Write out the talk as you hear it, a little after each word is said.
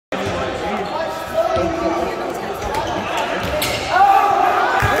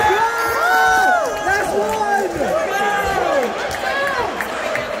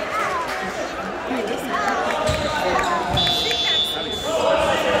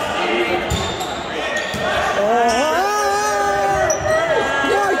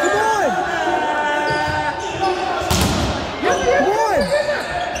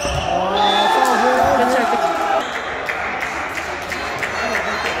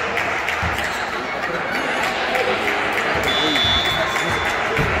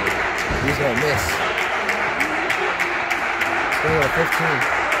miss. It's gonna go to 15.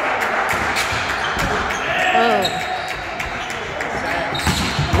 Oh.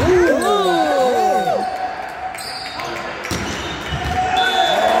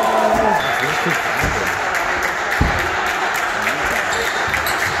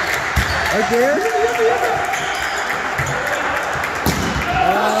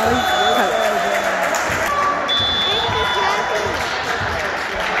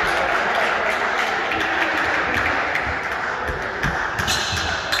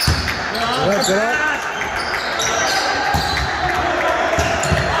 Right there.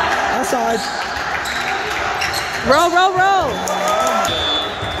 Outside. Roll, roll, roll.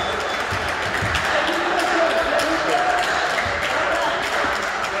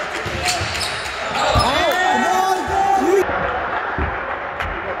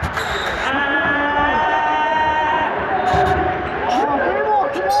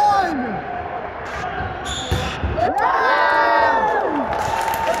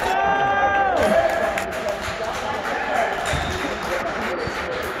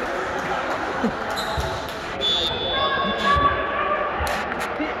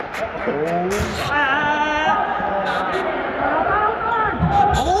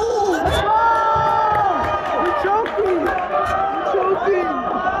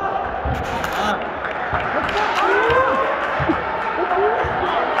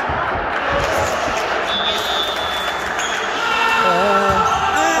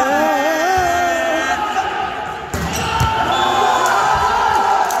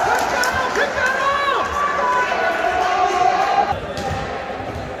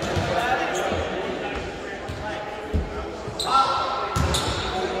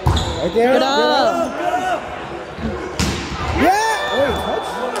 Right there. Get up. Yeah. Oh, touch.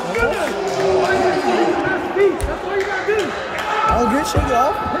 That's what you gotta do. Oh, good. Shake it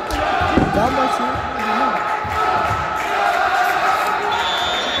off. Down by 2.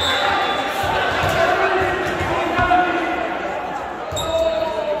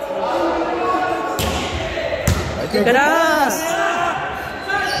 Right there. Get up.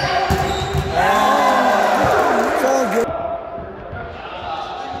 It's all good.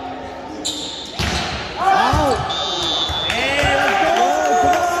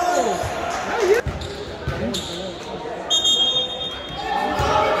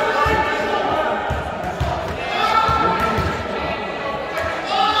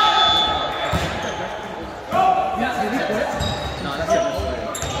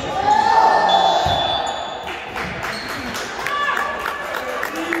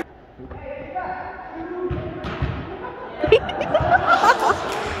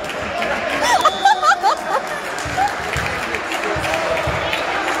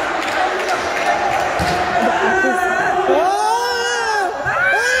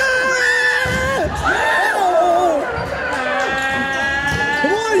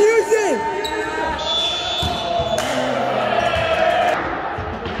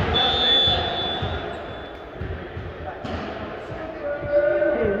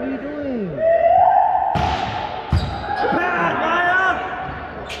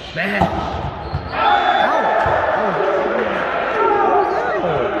 Man.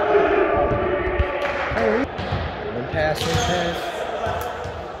 One pass.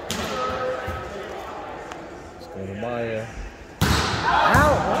 Let's go to Maya.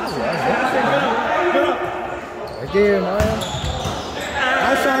 Ow! Right there, Maya.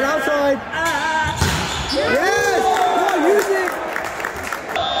 Outside. Yes! Come on, use it!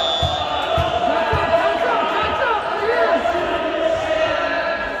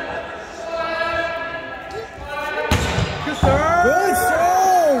 Good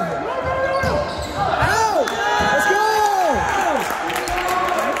serve! Out! Let's go!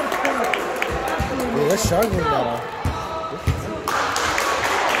 Dude, let's struggling now.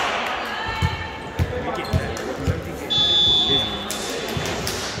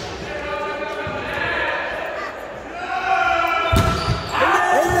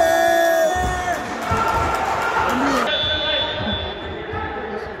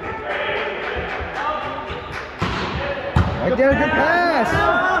 Right there, good pass!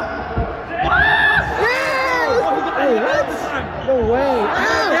 Hey, what? No way!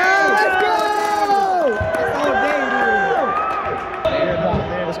 Let's go! All day, dude!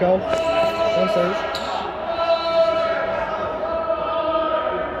 Let's go. One save.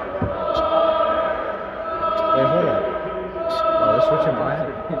 Wait, hold on. Oh, let's switch him by.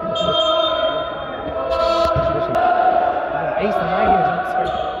 Ace, the right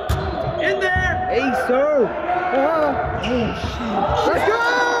here. In there! Ace, sir! Oh, shit. Let's go!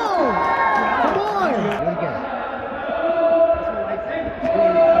 Come on! Do it again.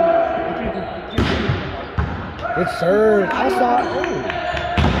 serve. Outside.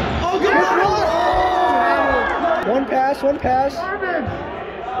 Oh, good one. One pass, one pass.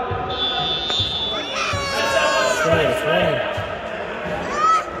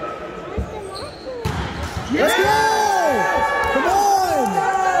 Let's go! Come on!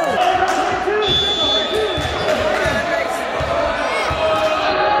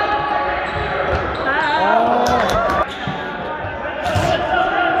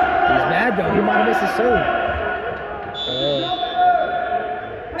 He's mad though. He might have missed his serve.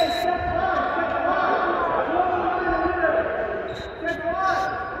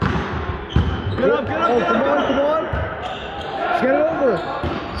 Get up, get up, Oh, get come up. on, come on. Let's get it over.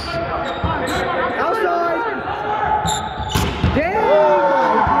 Outside. Damn!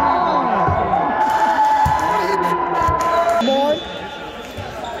 Come on.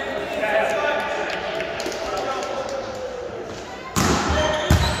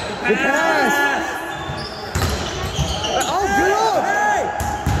 Good pass. Oh, good up.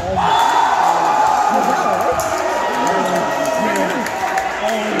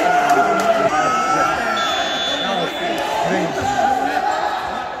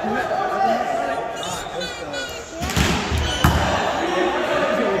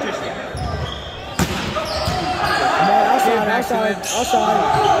 Outside.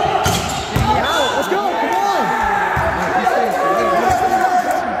 Out. Let's go. Come on.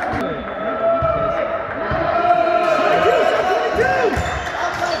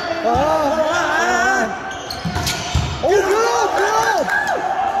 Oh, good.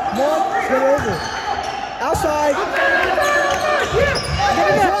 Come on. Let's get it over. Outside.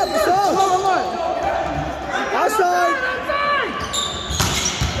 Get it up. It's up. Outside.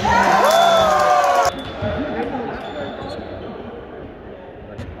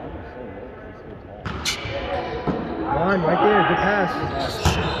 Come on, right there, good pass.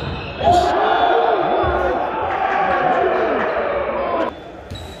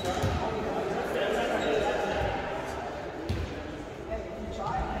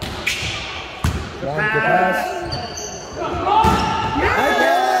 Come on, good pass.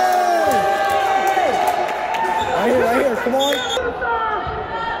 Right here, come on.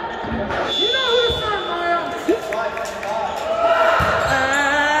 You know who to serve, Mario.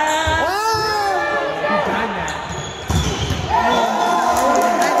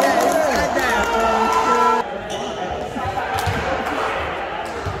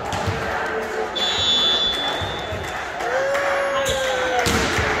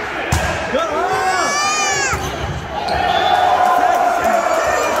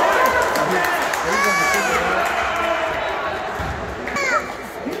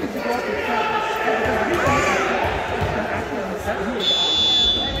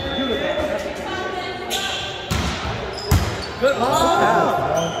 Good. Oh.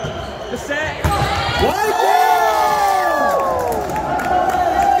 The set. Right there!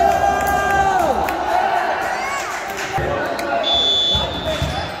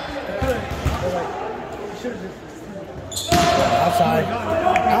 Outside.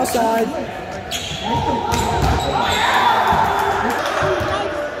 Outside.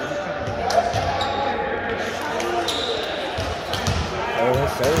 Oh,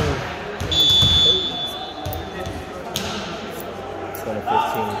 that's so. 15.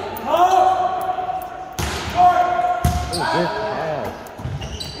 Oh, good pass.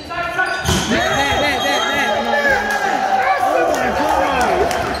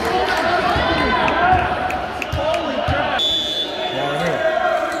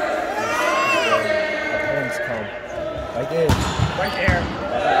 Right there. Right there.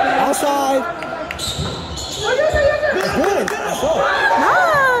 Outside. Good. That's all.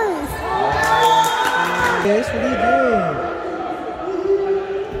 Nice. Yes, what are you doing?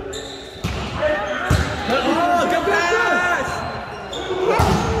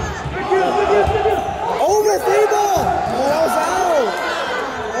 Over Vball! Oh, that was out!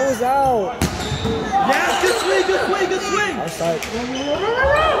 That was out! Yes, good swing, good swing, good swing! Outside.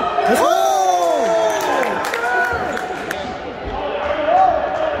 Let's go!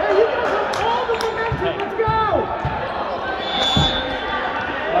 Hey, you guys have all the momentum, let's go!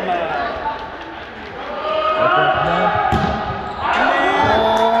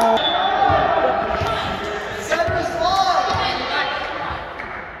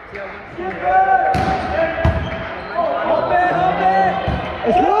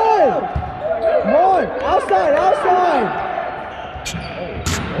 It's good! Come on! Outside! Outside!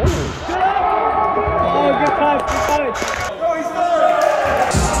 Oh, good touch, good touch! Oh, he's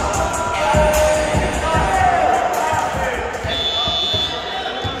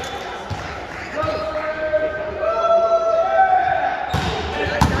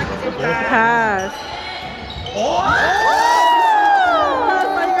Pass. Oh!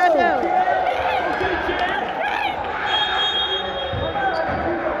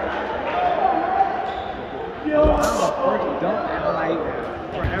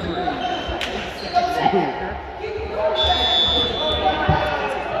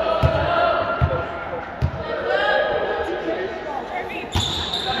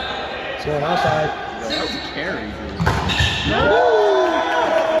 It's going outside. Yo, that was a carry, dude.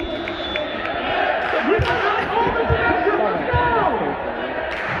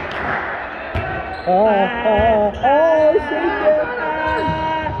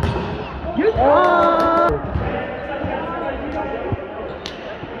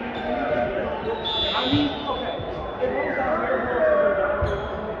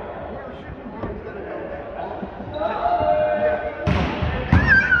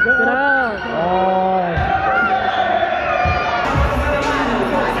 Good